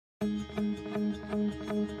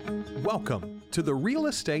Welcome to the Real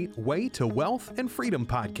Estate Way to Wealth and Freedom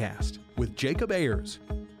podcast with Jacob Ayers,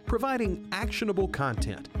 providing actionable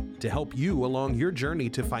content to help you along your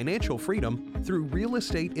journey to financial freedom through real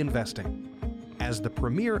estate investing. As the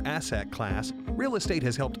premier asset class, real estate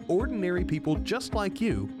has helped ordinary people just like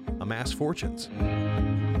you amass fortunes.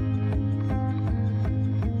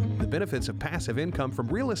 The benefits of passive income from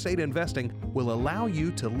real estate investing will allow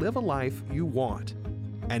you to live a life you want.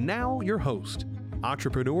 And now your host,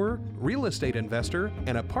 entrepreneur, real estate investor,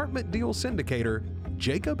 and apartment deal syndicator,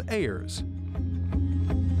 Jacob Ayers.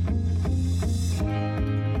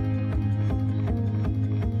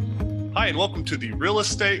 Hi, and welcome to the Real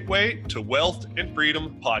Estate Way to Wealth and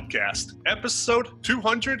Freedom podcast, episode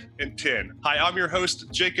 210. Hi, I'm your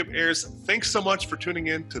host, Jacob Ayers. Thanks so much for tuning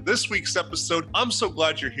in to this week's episode. I'm so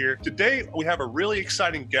glad you're here. Today, we have a really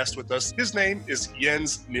exciting guest with us. His name is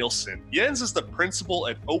Jens Nielsen. Jens is the principal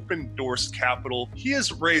at Open Doors Capital. He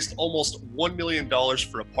has raised almost $1 million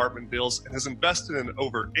for apartment deals and has invested in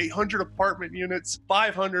over 800 apartment units,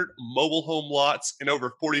 500 mobile home lots, and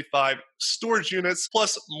over 45 storage units,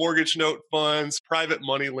 plus mortgage note funds, private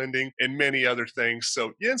money lending, and many other things.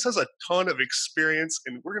 So Jens has a ton of experience,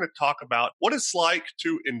 and we're going to talk about what it's like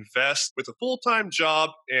to invest with a full-time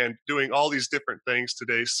job and doing all these different things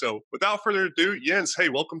today. So without further ado, Jens, hey,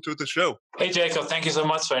 welcome to the show. Hey, Jacob, thank you so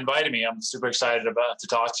much for inviting me. I'm super excited to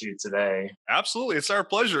talk to you today. Absolutely. It's our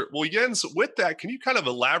pleasure. Well, Jens, with that, can you kind of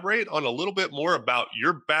elaborate on a little bit more about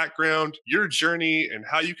your background, your journey, and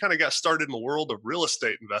how you kind of got started in the world of real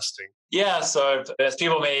estate investing? Yeah, so as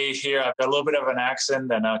people may hear, I've got a little bit of an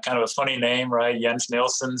accent and a kind of a funny name, right? Jens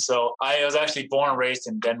Nielsen. So I was actually born and raised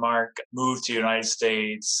in Denmark, moved to the United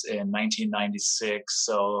States in 1996.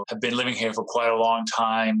 So I've been living here for quite a long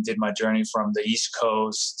time, did my journey from the East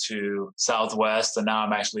Coast to Southwest, and now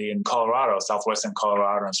I'm actually in Colorado, Southwestern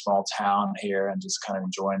Colorado, in a small town here, and just kind of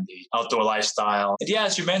enjoying the outdoor lifestyle. And yeah,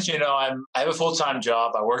 as you mentioned, I have a full-time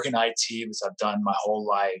job. I work in IT, which I've done my whole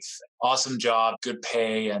life. Awesome job, good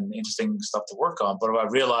pay, and interesting stuff to work on. But what I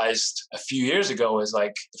realized a few years ago is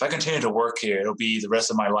like, if I continue to work here, it'll be the rest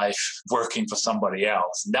of my life working for somebody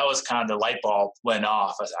else. And that was kind of the light bulb went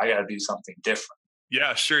off. I said, I got to do something different.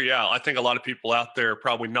 Yeah, sure. Yeah. I think a lot of people out there are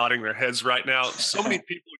probably nodding their heads right now. So many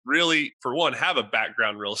people really, for one, have a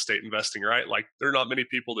background in real estate investing, right? Like there are not many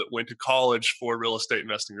people that went to college for real estate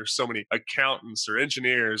investing. There's so many accountants or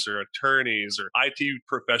engineers or attorneys or IT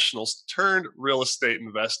professionals turned real estate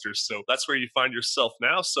investors. So that's where you find yourself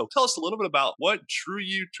now. So tell us a little bit about what drew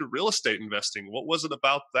you to real estate investing. What was it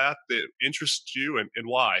about that interested you and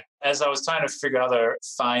why? As I was trying to figure out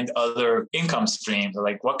find other income streams,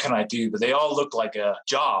 like what can I do? But they all looked like a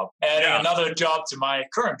job. Adding another job to my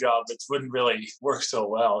current job, which wouldn't really work so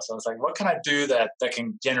well. So I was like, what can I do that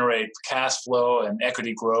can generate cash flow and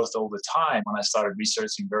equity growth over time? When I started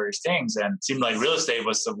researching various things, and it seemed like real estate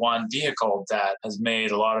was the one vehicle that has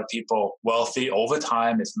made a lot of people wealthy over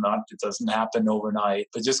time. It doesn't happen overnight,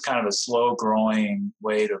 but just kind of a slow growing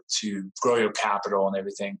way to grow your capital and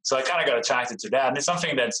everything. So I kind of got attracted to that. And it's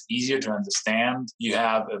something that's easier to understand. You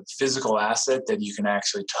have a physical asset that you can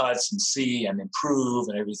actually touch and see and improve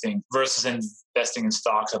and everything, versus investing in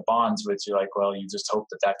stocks or bonds, which you're like, well, you just hope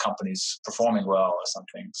that company's performing well or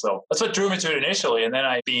something. So that's what drew me to it initially. And then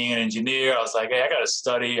being an engineer, I was like, hey, I got to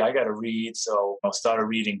study, I got to read. So I started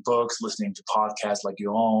reading books, listening to podcasts like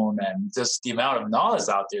your own, and just the amount of knowledge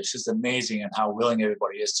out there is just amazing, and how willing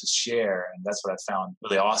everybody is to share. And that's what I found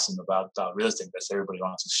really awesome about real estate, that everybody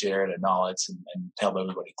wants to share their knowledge and help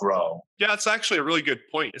everybody grow. Yeah, it's actually a really good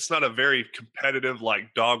point. It's not a very competitive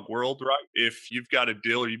like dog world, right? If you've got a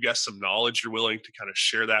deal or you've got some knowledge, you're willing to kind of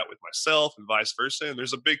share that with myself and vice versa. And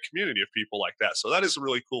there's a big community of people like that. So that is a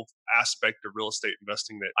really cool aspect of real estate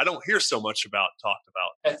investing that I don't hear so much about talked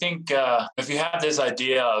about. I think if you have this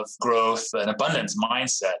idea of growth and abundance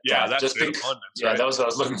mindset, abundance. Yeah, that was what I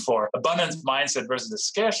was looking for. Abundance mindset versus a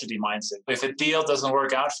scarcity mindset. If a deal doesn't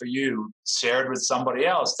work out for you, share it with somebody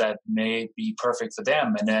else that may be perfect for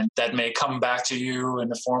them, and then that may come back to you in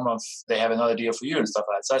the form of they have another deal for you and stuff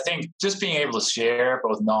like that. So I think just being able to share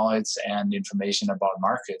both knowledge and information about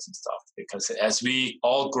markets and stuff, because as we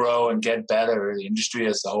all grow and get better, the industry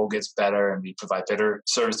as a whole gets better, and we provide better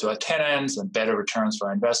service to our tenants and better returns for our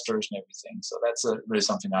our investors and everything. So that's really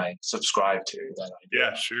something I subscribe to, that idea.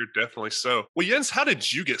 Yeah, sure. Definitely so. Well, Jens, how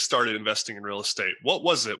did you get started investing in real estate? What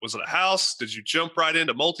was it? Was it a house? Did you jump right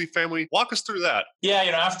into multifamily? Walk us through that. Yeah,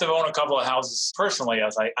 after I owned a couple of houses personally, I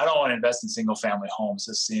was like, I don't want to invest in single family homes.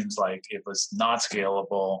 This seems like it was not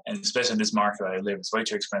scalable. And especially in this market I live, it's way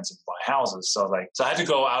too expensive to buy houses. So I had to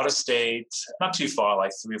go out of state, not too far,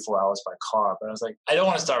 like 3 or 4 hours by car. But I was like, I don't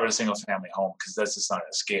want to start with a single family home because that's just not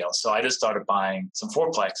at scale. So I just started buying some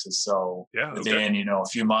fourplexes. So within, a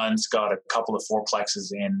few months, got a couple of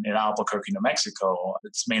fourplexes in Albuquerque, New Mexico.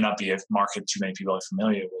 It may not be a market too many people are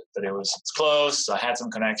familiar with, but it's close. I had some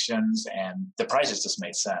connections and the prices just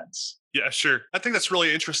made sense. Yeah, sure. I think that's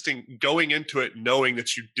really interesting going into it knowing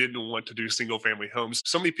that you didn't want to do single family homes.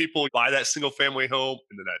 So many people buy that single family home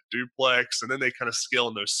and then that duplex, and then they kind of scale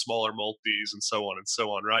in those smaller multis and so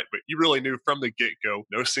on, right? But you really knew from the get-go,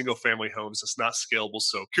 no single family homes. It's not scalable.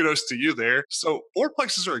 So kudos to you there. So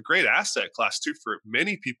fourplexes are a great asset class too for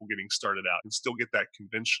many people getting started out and still get that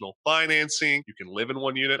conventional financing. You can live in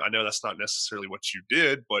one unit. I know that's not necessarily what you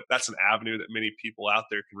did, but that's an avenue that many people out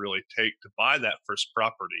there can really take to buy that first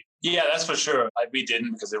property. Yeah, that's for sure. We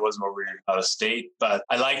didn't because it wasn't where we were out of state, but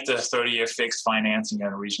I like the 30-year fixed financing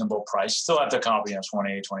at a reasonable price. Still have to come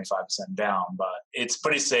 20, 25% down, but it's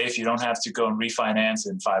pretty safe. You don't have to go and refinance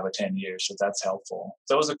in 5 or 10 years. So that's helpful.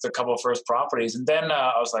 Those are a couple of first properties. And then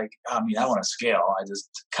I was like, I want to scale. I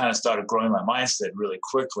just kind of started growing my mindset really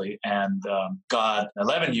quickly and got an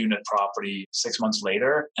 11 unit property 6 months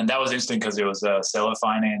later. And that was interesting because it was a seller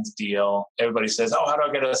finance deal. Everybody says, how do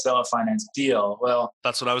I get a seller finance deal? Well,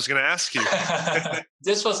 that's what I was going to ask you.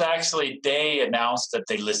 This was actually, they announced that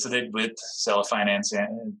they listed it with seller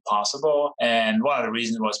financing possible. And one of the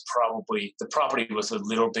reasons was probably the property was a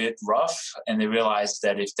little bit rough. And they realized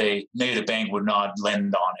that if maybe the bank would not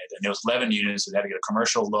lend on it. And it was 11 units, so they had to get a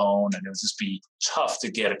commercial loan. And it would just be tough to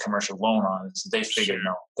get a commercial loan on it. So they figured,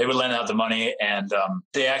 no, they would lend out the money. And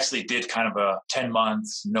they actually did kind of a 10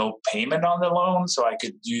 months no payment on the loan. So I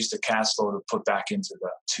could use the cash flow to put back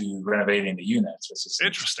to renovating the units.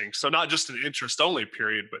 Interesting. So not just an interest only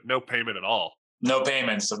period, but no payment at all. No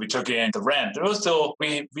payments. So we took in the rent. It was still,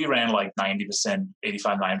 we ran like 90%,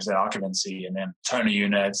 85, 90% occupancy, and then turn the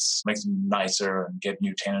units, make them nicer and get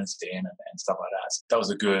new tenants in and stuff like that. So that was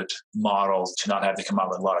a good model to not have to come out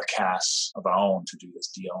with a lot of cash of our own to do this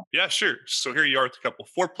deal. Yeah, sure. So here you are with a couple of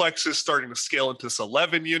fourplexes starting to scale into this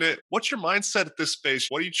 11 unit. What's your mindset at this phase?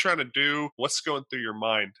 What are you trying to do? What's going through your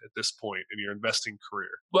mind at this point in your investing career?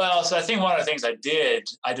 Well, so I think one of the things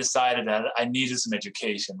I decided that I needed some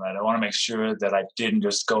education, right? I want to make sure that I didn't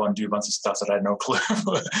just go and do a bunch of stuff that I had no clue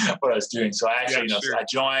what I was doing. So I actually, I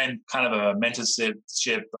joined kind of a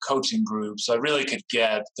mentorship coaching group. So I really could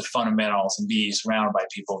get the fundamentals and be surrounded by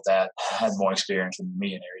people that had more experience than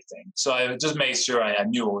me and everything. So I just made sure I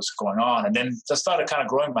knew what was going on. And then I started kind of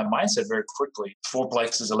growing my mindset very quickly.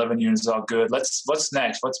 Fourplexes, 11 units, all good. What's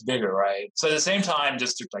next? What's bigger, right? So at the same time,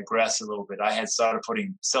 just to digress a little bit, I had started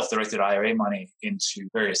putting self-directed IRA money into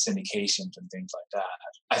various syndications and things like that.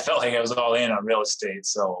 I felt like I was all in on real estate.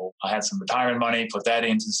 So I had some retirement money, put that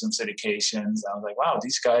into some syndications. I was like, wow,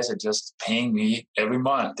 these guys are just paying me every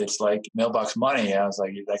month. It's like mailbox money. I was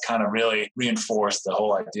like, that kind of really reinforced the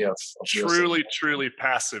whole idea of truly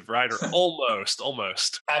passive, right? Or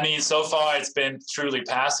almost. I mean, so far it's been truly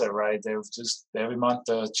passive, right? They've just every month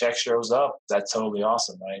the check shows up. That's totally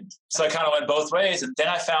awesome, right? So I kind of went both ways. And then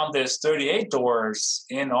I found this 38 doors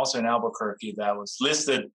also in Albuquerque that was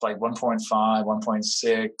listed like 1.5,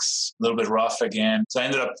 1.6, a little bit rough again. So I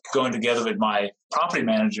ended up going together with my property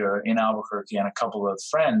manager in Albuquerque and a couple of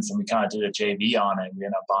friends, and we kind of did a JV on it. We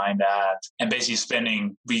ended up buying that and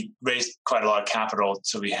basically we raised quite a lot of capital,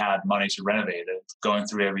 so we had money to renovate it, going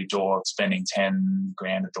through every door, spending 10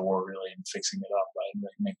 grand a door really and fixing it up,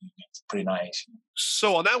 right? Making it pretty nice.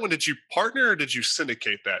 So on that one, did you partner or did you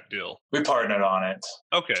syndicate that deal? We partnered on it.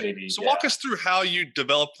 Okay. JV, so walk us through how you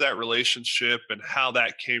developed that relationship and how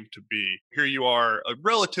that came to be. Here you are, a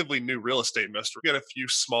relatively new real estate investor. You got a few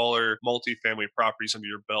smaller multifamily properties under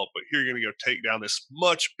your belt, but here you're going to go take down this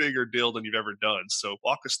much bigger deal than you've ever done. So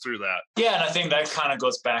walk us through that. Yeah, and I think that kind of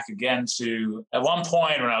goes back again to, at one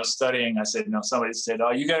point when I was studying, I said, somebody said,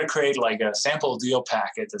 you got to create like a sample deal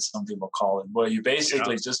packet, that some people call it, where you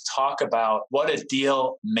basically just talk about what a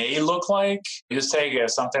deal may look like. You just take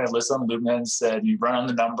something that lists on Lumen's, and you run on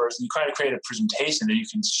the numbers, and you try to create a presentation that you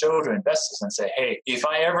can show to investors and say, hey, if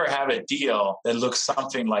I ever have a deal that looks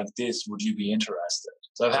something like this, would you be interested?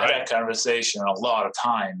 So I've had that conversation a lot of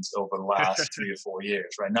times over the last 3 or 4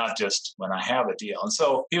 years, right? Not just when I have a deal. And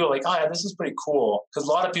so people are like, oh yeah, this is pretty cool. Because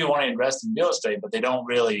a lot of people want to invest in real estate, but they don't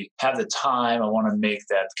really have the time. I want to make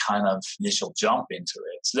that kind of initial jump into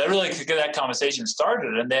it. So that really could get that conversation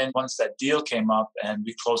started. And then once that deal came up and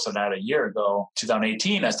we closed on that a year ago,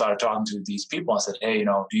 2018, I started talking to these people. I said, hey,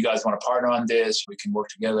 do you guys want to partner on this? We can work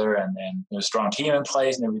together, and then a strong team in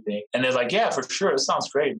place and everything. And they're like, yeah, for sure. It sounds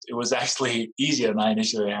great. It was actually easier than I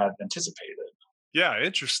initially had anticipated. Yeah,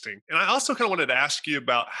 interesting. And I also kind of wanted to ask you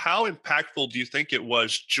about how impactful do you think it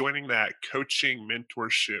was joining that coaching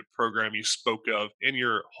mentorship program you spoke of in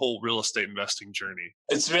your whole real estate investing journey?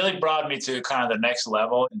 It's really brought me to kind of the next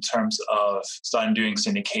level in terms of starting doing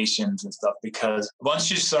syndications and stuff, because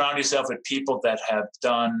once you surround yourself with people that have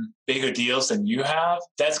done bigger deals than you have,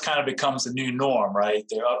 that's kind of becomes the new norm, right?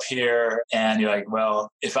 They're up here and you're like,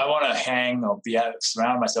 well, if I want to hang or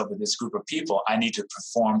surround myself with this group of people, I need to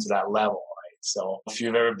perform to that level. So if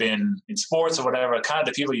you've ever been in sports or whatever, kind of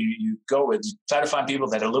the people you go with, you try to find people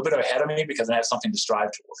that are a little bit ahead of me because they have something to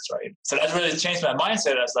strive towards, right? So that's really changed my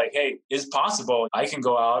mindset. I was like, hey, it's possible. I can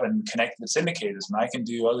go out and connect with syndicators and I can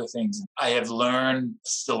do other things. I have learned,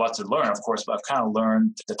 still lots to learn, of course, but I've kind of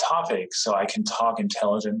learned the topic so I can talk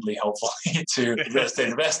intelligently, hopefully, to real estate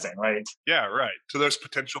investing, right? Yeah, right. To those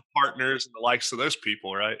potential partners and the likes of those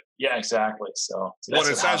people, right? Yeah, exactly. So well,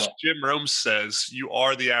 it's as Jim Rome says, you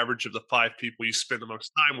are the average of the 5 people you spend the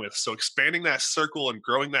most time with. So expanding that circle and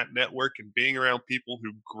growing that network and being around people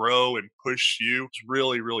who grow and push you is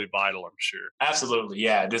really, really vital, I'm sure. Absolutely.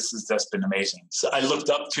 Yeah, that's been amazing. So I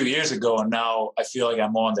looked up 2 years ago and now I feel like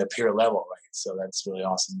I'm on their peer level, right? So that's really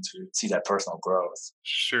awesome to see that personal growth.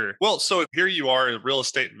 Sure. Well, so here you are, a real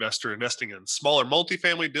estate investor investing in smaller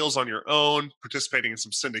multifamily deals on your own, participating in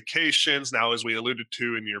some syndications. Now, as we alluded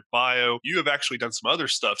to in your bio, you have actually done some other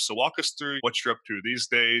stuff. So walk us through what you're up to these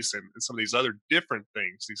days and some of these other different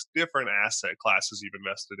things, these different asset classes you've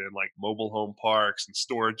invested in, like mobile home parks and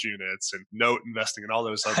storage units and note investing and all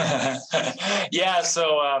those other things. Yeah.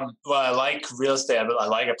 So, well, I like real estate. I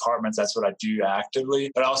like apartments. That's what I do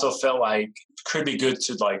actively. But I also felt like it could be good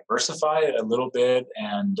to like diversify it a little bit.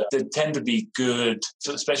 And they tend to be good,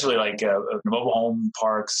 so especially like mobile home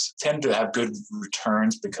parks tend to have good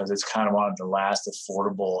returns because it's kind of one of the last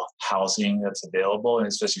affordable housing that's available, and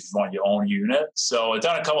especially if you want your own unit. So I've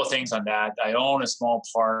done a couple of things on that. I own a small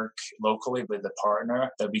park locally with a partner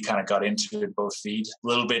that we kind of got into at both feet. A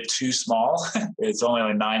little bit too small. It's only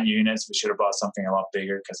like 9 units. We should have bought something a lot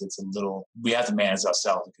bigger because we have to manage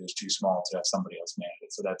ourselves because it's too small to have somebody else manage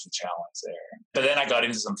it. So that's a challenge there. But then I got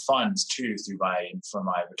into some funds too for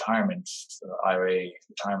my retirement, IRA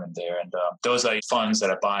retirement there. And those are funds that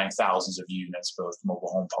are buying thousands of units, both mobile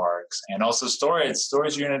home parks and also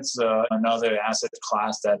storage units, another asset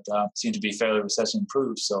class that seem to be fairly recession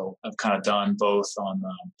proof. So I've kind of done both on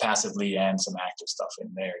passively and some active stuff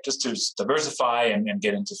in there just to diversify and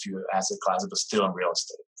get into a few asset classes, but still in real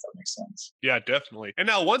estate. That makes sense. Yeah, definitely. And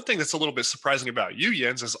now one thing that's a little bit surprising about you,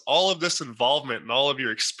 Jens, is all of this involvement and all of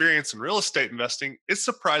your experience in real estate investing. It's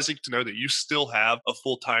surprising to know that you still have a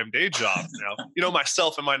full-time day job. Now,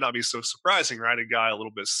 myself, it might not be so surprising, right? A guy a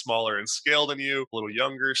little bit smaller in scale than you, a little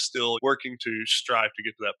younger, still working to strive to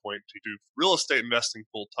get to that point to do real estate investing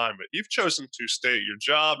full-time. But you've chosen to stay at your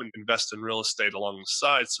job and invest in real estate along the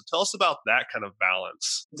side. So tell us about that kind of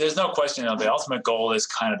balance. There's no question. The ultimate goal is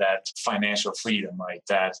kind of that financial freedom, right?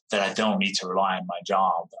 That I don't need to rely on my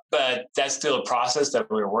job. But that's still a process that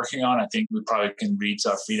we're working on. I think we probably can reach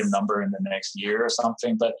our freedom number in the next year or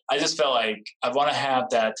something. But I just felt like I want to have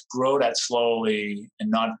that, grow that slowly and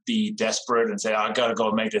not be desperate and say, I got to go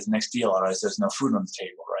make this next deal, otherwise there's no food on the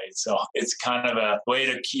table, right? So it's kind of a way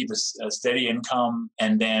to keep a steady income.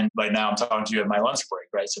 And then right now I'm talking to you at my lunch break,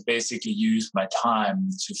 right? So basically use my time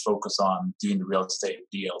to focus on doing the real estate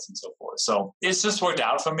deals and so forth. So it's just worked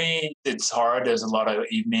out for me. It's hard. There's a lot of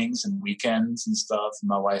evenings and weekends and stuff.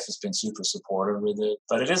 My wife has been super supportive with it,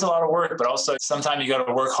 but it is a lot of work. But also sometimes you got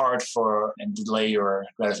to work hard and delay your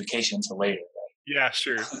gratification until later. Yeah,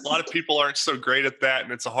 sure. A lot of people aren't so great at that,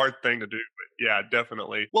 and it's a hard thing to do. But yeah,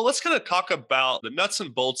 definitely. Well, let's kind of talk about the nuts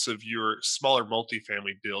and bolts of your smaller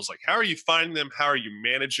multifamily deals. Like, how are you finding them? How are you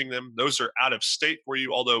managing them? Those are out of state for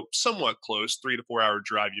you, although somewhat close, 3 to 4 hour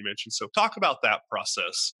drive you mentioned. So talk about that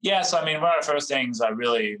process. Yeah, so one of the first things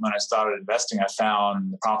when I started investing, I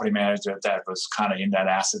found the property manager that was kind of in that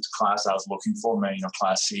asset class I was looking for,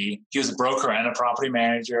 Class C. He was a broker and a property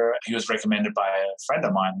manager. He was recommended by a friend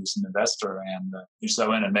of mine who's an investor. And so I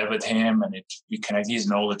went and met with him and we connected. He's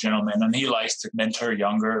an older gentleman and he likes likes to mentor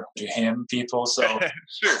younger to him people. So,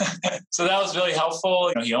 Sure. so that was really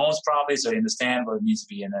helpful. He owns property, so he understands what it means to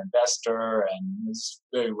be an investor and is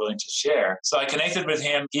very willing to share. So I connected with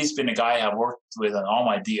him. He's been a guy I've worked with on all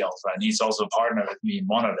my deals, right? And he's also a partner with me in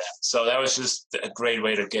one of them. So that was just a great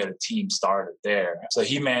way to get a team started there. So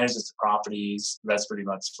he manages the properties. That's pretty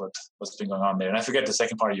much what's been going on there. And I forget the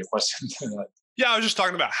second part of your question. Yeah, I was just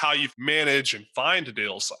talking about how you manage and find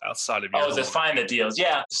deals outside of your to find the deals.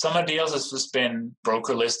 Yeah. Some of the deals has just been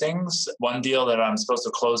broker listings. One deal that I'm supposed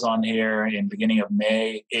to close on here in beginning of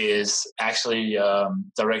May is actually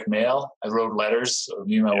direct mail. I wrote letters.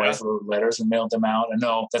 Me and my wife wrote letters and mailed them out. I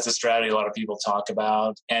know that's a strategy a lot of people talk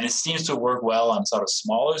about. And it seems to work well on sort of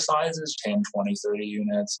smaller sizes, 10, 20, 30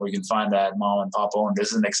 units, where you can find that mom and pop owned.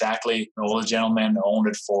 This isn't exactly an older gentleman who owned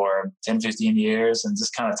it for 10, 15 years and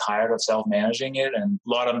just kind of tired of self-managing it, and a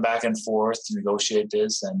lot of them back and forth to negotiate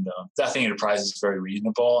this. And I think the price is very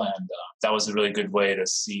reasonable. And that was a really good way to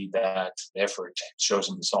see that effort show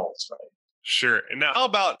some results, right? Sure. And now how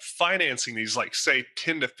about financing these, like say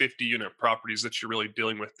 10 to 50 unit properties that you're really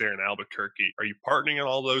dealing with there in Albuquerque? Are you partnering on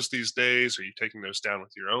all those these days? Are you taking those down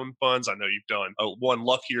with your own funds? I know you've done one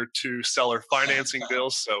lucky or two seller financing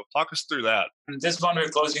deals. So talk us through that. This one we're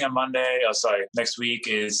closing on Monday. Next week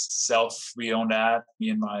is we own that, me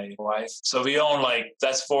and my wife. So we own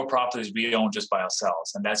that's 4 properties we own just by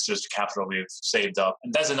ourselves. And that's just capital we've saved up.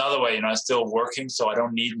 And that's another way, I'm still working, so I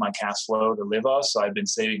don't need my cash flow to live off. So I've been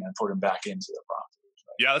saving and putting back into the property.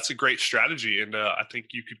 Yeah, that's a great strategy. And I think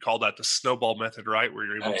you could call that the snowball method, right? Where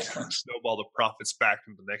you're able to snowball the profits back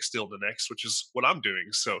into the next deal, which is what I'm doing.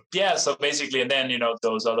 So yeah, so basically, and then,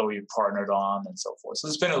 those other we partnered on and so forth. So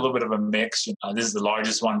it's been a little bit of a mix. This is the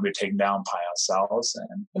largest one we're taking down by ourselves.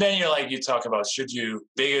 And then you talk about, should you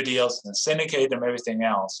bigger deals and syndicate them, everything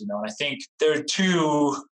else, and I think there are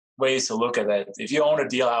 2 ways to look at that. If you own a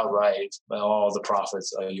deal outright, well, all the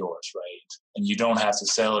profits are yours, right? And you don't have to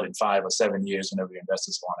sell it in 5 or 7 years whenever your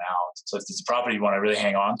investors want out. So if it's a property you want to really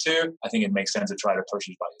hang on to, I think it makes sense to try to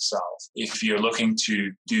purchase by yourself. If you're looking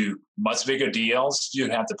to do much bigger deals,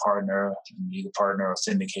 you'd have to partner, either partner or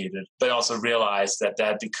syndicated, but also realize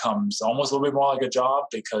that becomes almost a little bit more like a job,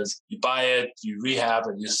 because you buy it, you rehab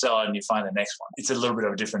it, you sell it, and you find the next one. It's a little bit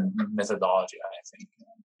of a different methodology, I think.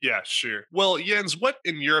 Yeah, sure. Well, Jens, what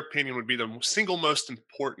in your opinion would be the single most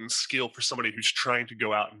important skill for somebody who's trying to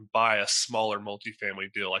go out and buy a smaller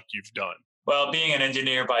multifamily deal like you've done? Well, being an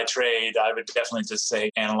engineer by trade, I would definitely just say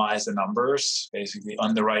analyze the numbers, basically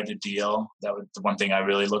underwrite the deal. That would the one thing I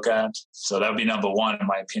really look at. So that would be number one, in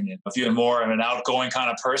my opinion. If you're more of an outgoing kind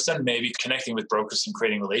of person, maybe connecting with brokers and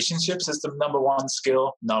creating relationships is the number one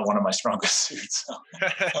skill, not one of my strongest suits.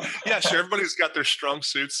 Yeah, sure. Everybody's got their strong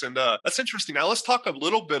suits. And that's interesting. Now, let's talk a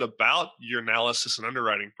little bit about your analysis and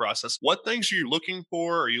underwriting process. What things are you looking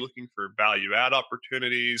for? Are you looking for value add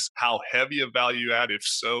opportunities? How heavy a value add? If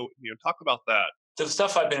so, talk about that. The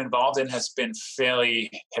stuff I've been involved in has been fairly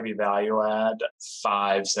heavy value add,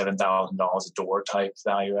 $5,000, $7,000 a door type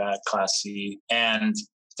value add, Class C. And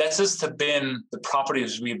that's just been the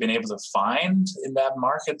properties we've been able to find in that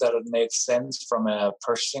market that have made sense from a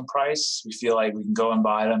purchasing price. We feel like we can go and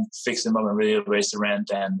buy them, fix them up, and really raise the rent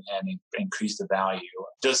and increase the value.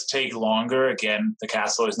 It does take longer. Again, the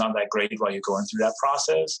cash flow is not that great while you're going through that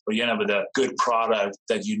process, but you end up with a good product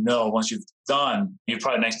that once you've done, you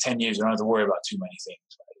probably the next 10 years, you don't have to worry about too many things.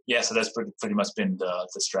 Yeah, so that's pretty much been the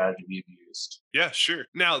strategy we've used. Yeah, sure.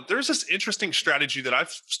 Now, there's this interesting strategy that I've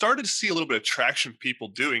started to see a little bit of traction people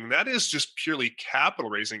doing. That is just purely capital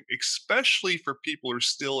raising, especially for people who are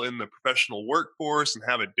still in the professional workforce and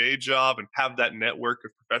have a day job and have that network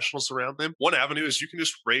of professionals around them. One avenue is you can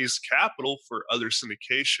just raise capital for other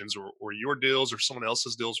syndications or your deals or someone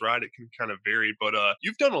else's deals, right? It can kind of vary, but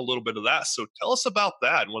you've done a little bit of that. So tell us about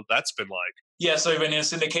that and what that's been like. Yeah, so when in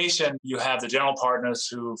syndication, you have the general partners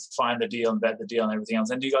who find the deal and vet the deal and everything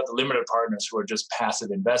else. And you got the limited partners who are just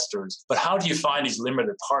passive investors. But how do you find these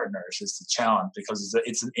limited partners is the challenge, because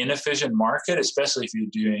it's an inefficient market, especially if you're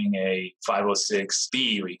doing a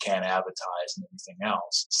 506B where you can't advertise and everything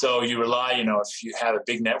else. So you rely, if you have a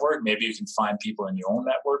big network, maybe you can find people in your own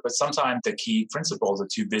network. But sometimes the key principals are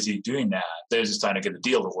too busy doing that. They're just trying to get the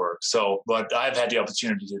deal to work. So what I've had the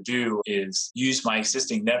opportunity to do is use my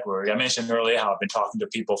existing network. I mentioned earlier how I've been talking to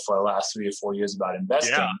people for the last 3 or 4 years about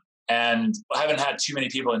investing. Yeah. And I haven't had too many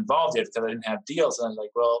people involved yet because I didn't have deals. And I was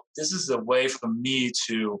like, well, this is a way for me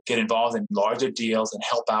to get involved in larger deals and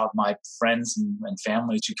help out my friends and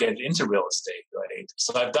family to get into real estate, right?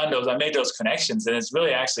 So I've done those. I made those connections. And it's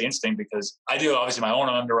really actually interesting because I do obviously my own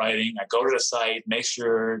underwriting. I go to the site, make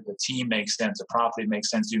sure the team makes sense, the property makes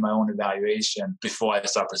sense, do my own evaluation before I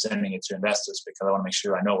start presenting it to investors because I want to make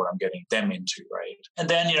sure I know what I'm getting them into, right? And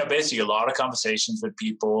then, basically a lot of conversations with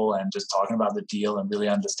people and just talking about the deal and really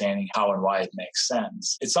understanding how and why it makes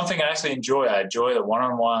sense. It's something I actually enjoy. I enjoy the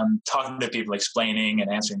one-on-one, talking to people, explaining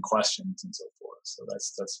and answering questions and so forth. So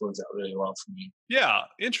that's worked out really well for me. Yeah,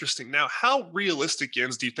 interesting. Now, how realistic,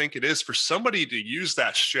 Jens, do you think it is for somebody to use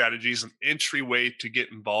that strategy as an entryway to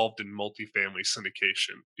get involved in multifamily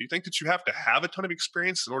syndication? Do you think that you have to have a ton of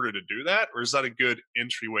experience in order to do that? Or is that a good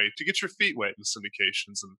entryway to get your feet wet in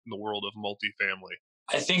syndications in the world of multifamily?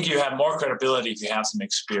 I think you have more credibility if you have some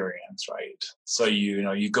experience, right? So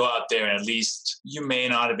you go out there and at least you may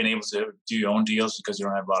not have been able to do your own deals because you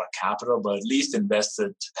don't have a lot of capital, but at least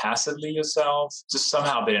invested passively yourself. Just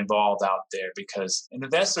somehow been involved out there because an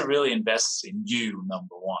investor really invests in you,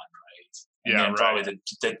 number one. And then probably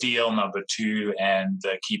the deal number 2 and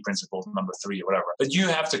the key principle number 3 or whatever. But you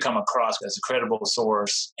have to come across as a credible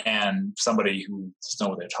source and somebody who just knows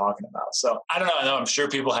what they're talking about. So I don't know. I'm sure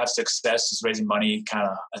people have success just raising money kind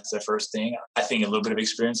of as their first thing. I think a little bit of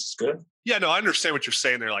experience is good. Yeah, no, I understand what you're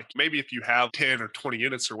saying there. Like maybe if you have 10 or 20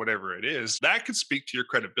 units or whatever it is, that could speak to your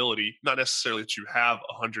credibility. Not necessarily that you have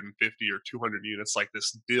 150 or 200 units like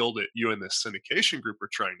this deal that you and this syndication group are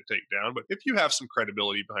trying to take down. But if you have some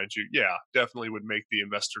credibility behind you, yeah, definitely would make the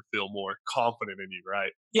investor feel more confident in you,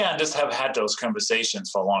 right? Yeah, and just have had those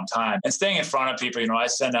conversations for a long time. And staying in front of people, I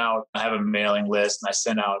have a mailing list and I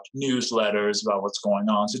send out newsletters about what's going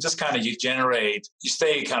on. So just kind of you stay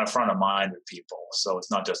kind of front of mind with people. So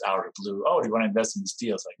it's not just out of the blue, oh, do you want to invest in this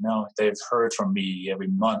deal? It's like, no, they've heard from me every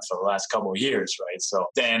month for the last couple of years, right? So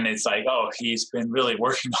then it's like, oh, he's been really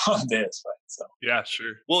working on this, right? So yeah,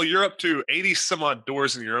 sure. Well, you're up to 80 some odd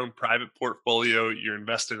doors in your own private portfolio. You're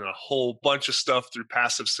invested in a whole bunch of stuff through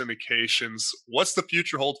passive syndications. What's the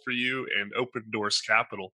future hold for you and Open Doors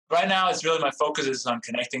Capital? Right now, it's really my focus is on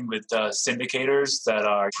connecting with syndicators that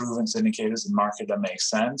are proven syndicators in market that makes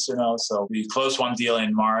sense. So we closed one deal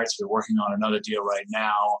in March. We're working on another deal right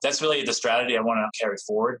now. That's really the strategy I want to carry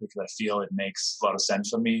forward because I feel it makes a lot of sense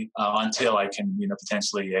for me until I can,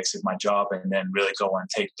 potentially exit my job and then really go and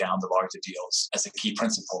take down the larger deals as a key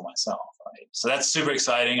principal myself. Right? So that's super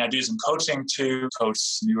exciting. I do some coaching too,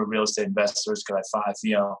 coach newer real estate investors because I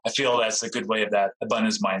feel that's a good way of that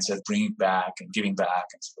abundance mindset, bringing back and giving back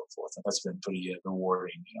and so forth. And that's been pretty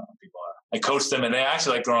rewarding. I coach them and they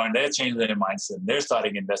actually like growing. They're changing their mindset. And they're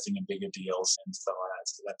starting investing in bigger deals and stuff like that.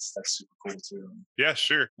 So that's super cool too. Yeah,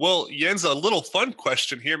 sure. Well, Jens, a little fun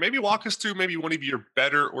question here. Maybe walk us through maybe one of your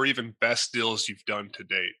better or even best deals you've done to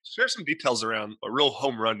date. Share some details around a real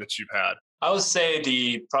home run that you've had. I would say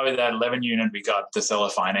probably that 11 unit we got the seller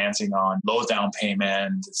financing on, low down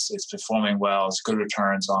payment. It's performing well. It's good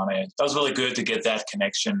returns on it. That was really good to get that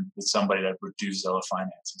connection with somebody that would do seller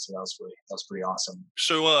financing. So that was pretty awesome.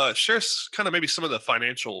 So share kind of maybe some of the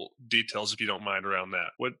financial details, if you don't mind, around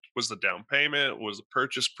that. What was the down payment? What was the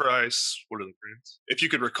purchase price? What are the grants? If you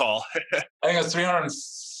could recall. I think it was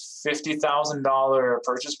 $350,000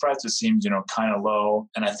 purchase price. It seemed, kind of low.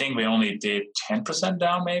 And I think we only did 10%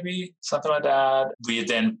 down, maybe something like that. We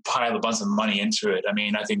then piled a bunch of money into it. I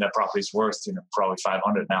mean, I think that property is worth, probably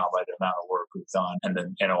 500 now by the amount of work we've done and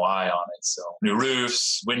then NOI on it. So new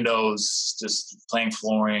roofs, windows, just plain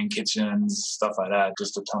flooring, kitchens, stuff like that.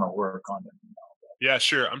 Just a ton of work on it. Yeah,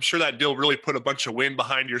 sure. I'm sure that deal really put a bunch of wind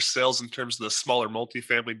behind your sales in terms of the smaller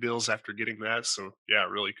multifamily deals after getting that. So yeah,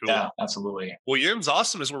 really cool. Yeah, absolutely. Well, Jens,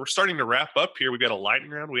 awesome. As we're starting to wrap up here, we've got a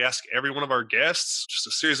lightning round. We ask every one of our guests just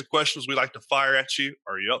a series of questions we like to fire at you.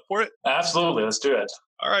 Are you up for it? Absolutely. Let's do it.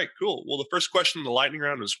 All right, cool. Well, the first question in the lightning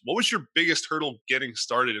round is, what was your biggest hurdle getting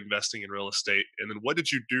started investing in real estate? And then what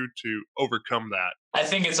did you do to overcome that? I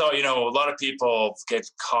think it's all, a lot of people get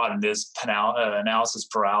caught in this analysis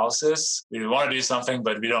paralysis. We want to do something,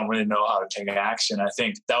 but we don't really know how to take action. I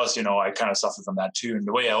think that was, I kind of suffered from that too. And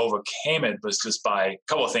the way I overcame it was just by a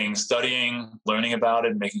couple of things, studying, learning about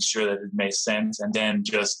it, making sure that it made sense, and then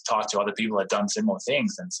just talk to other people that had done similar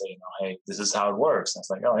things and say, hey, this is how it works. And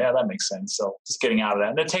it's like, oh yeah, that makes sense. So just getting out of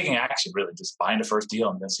that and then taking action, really just buying the first deal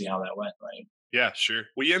and then see how that went, right? Yeah, sure.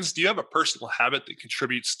 Well, Jens, do you have a personal habit that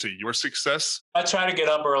contributes to your success? I try to get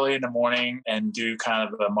up early in the morning and do kind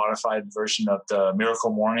of a modified version of the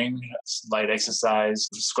miracle morning, light exercise,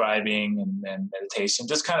 scribing, and meditation.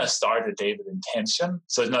 Just kind of start the day with intention.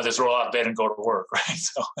 So not just roll out of bed and go to work, right?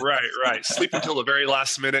 So Right. Sleep until the very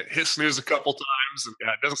last minute, hit snooze a couple times. And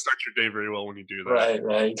yeah, it doesn't start your day very well when you do that.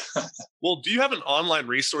 Right. Well, do you have an online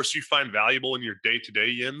resource you find valuable in your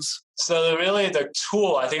day-to-day, Jens? So really the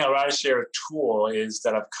tool, I think I'd rather share a tool is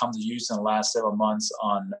that I've come to use in the last several months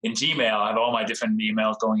in Gmail. I have all my different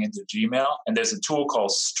emails going into Gmail, and there's a tool called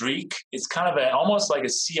Streak. It's kind of almost like a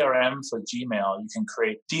CRM for Gmail. You can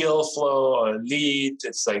create deal flow or lead.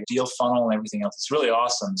 It's like deal funnel and everything else. It's really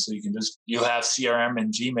awesome. So you have CRM in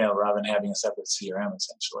Gmail rather than having a separate CRM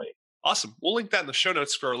essentially. Awesome. We'll link that in the show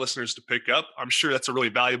notes for our listeners to pick up. I'm sure that's a really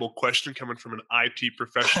valuable question coming from an IT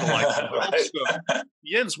professional like you. Right. So,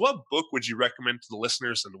 Jens, what book would you recommend to the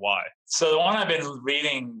listeners and why? So the one I've been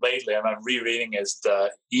reading lately, I'm rereading, is the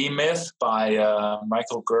E-Myth by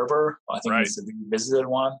Michael Gerber. I think it's the revisited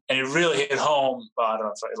one. And it really hit home. I don't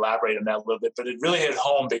know if I elaborate on that a little bit, but it really hit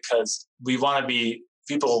home because we want to be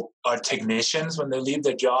people are technicians when they leave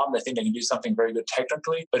their job. They think they can do something very good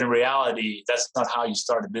technically. But in reality, that's not how you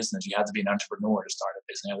start a business. You have to be an entrepreneur to start a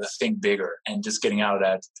business. You have to think bigger. And just getting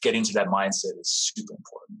into that mindset is super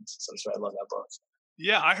important. So that's why I love that book.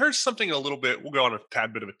 Yeah, I heard something a little bit, we'll go on a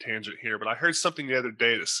tad bit of a tangent here, but I heard something the other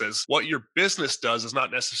day that says what your business does is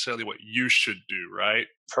not necessarily what you should do, right?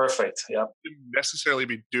 Perfect. Yep. You shouldn't necessarily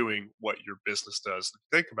be doing what your business does.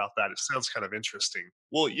 Think about that. It sounds kind of interesting.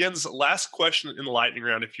 Well, Jens, last question in the lightning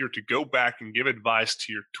round. If you were to go back and give advice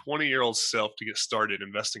to your 20-year-old self to get started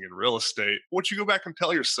investing in real estate, what would you go back and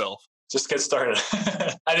tell yourself? Just get started.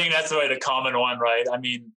 I think that's the common one, right? I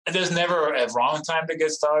mean, there's never a wrong time to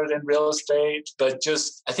get started in real estate, but I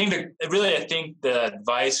think the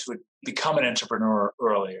advice would become an entrepreneur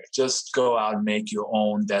earlier. Just go out and make your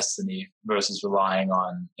own destiny versus relying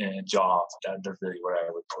on a job. That's really where I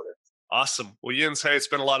would put it. Awesome. Well, Jens, hey, it's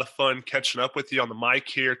been a lot of fun catching up with you on the mic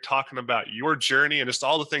here, talking about your journey and just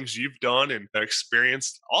all the things you've done and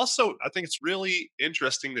experienced. Also, I think it's really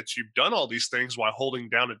interesting that you've done all these things while holding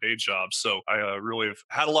down a day job. So I really have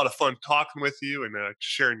had a lot of fun talking with you and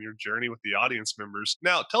sharing your journey with the audience members.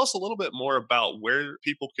 Now, tell us a little bit more about where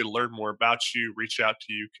people can learn more about you, reach out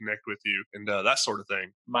to you, connect with you, and that sort of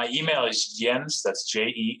thing. My email is Jens, that's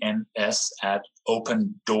JENS, at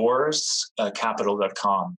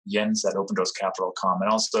opendoorscapital.com. Jens at opendoorscapital.com. And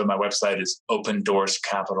also my website is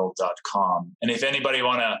opendoorscapital.com. And if anybody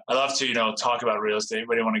I love to, talk about real estate.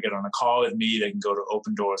 Anybody want to get on a call with me, they can go to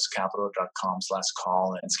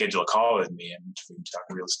opendoorscapital.com/call and schedule a call with me, and we can talk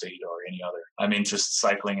real estate or any other. I'm interested in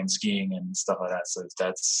cycling and skiing and stuff like that. So if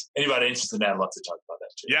that's anybody interested in that, I'd love to talk about that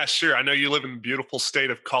too. Yeah, sure. I know you live in the beautiful state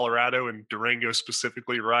of Colorado and Durango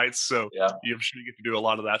specifically, right? So yeah, I'm sure you get to do a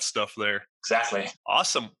lot of that stuff there. Exactly.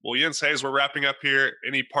 Awesome. Well, Jens, as we're wrapping up here,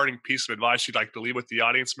 any parting piece of advice you'd like to leave with the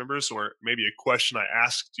audience members, or maybe a question I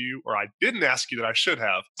asked you or I didn't ask you that I should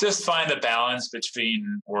have? Just find the balance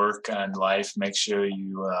between work and life. Make sure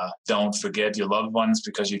you don't forget your loved ones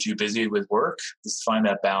because you're too busy with work. Just find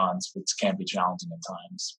that balance, which can be challenging at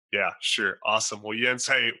times. Yeah, sure. Awesome. Well, Jens,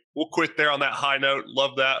 hey, we'll quit there on that high note.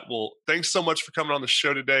 Love that. Well, thanks so much for coming on the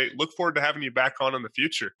show today. Look forward to having you back on in the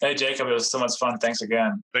future. Hey, Jacob, it was so much fun. Thanks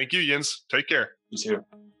again. Thank you, Jens. Take care. You too.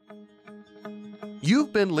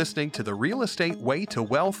 You've been listening to the Real Estate Way to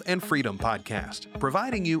Wealth and Freedom podcast,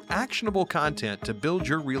 providing you actionable content to build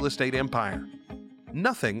your real estate empire.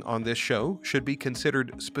 Nothing on this show should be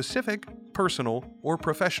considered specific, personal, or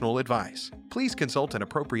professional advice. Please consult an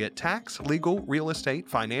appropriate tax, legal, real estate,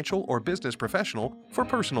 financial, or business professional for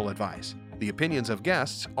personal advice. The opinions of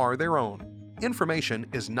guests are their own. Information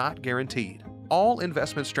is not guaranteed. All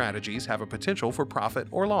investment strategies have a potential for profit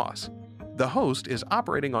or loss. The host is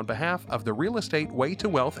operating on behalf of the Real Estate Way to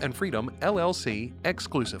Wealth and Freedom, LLC,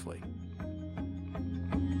 exclusively.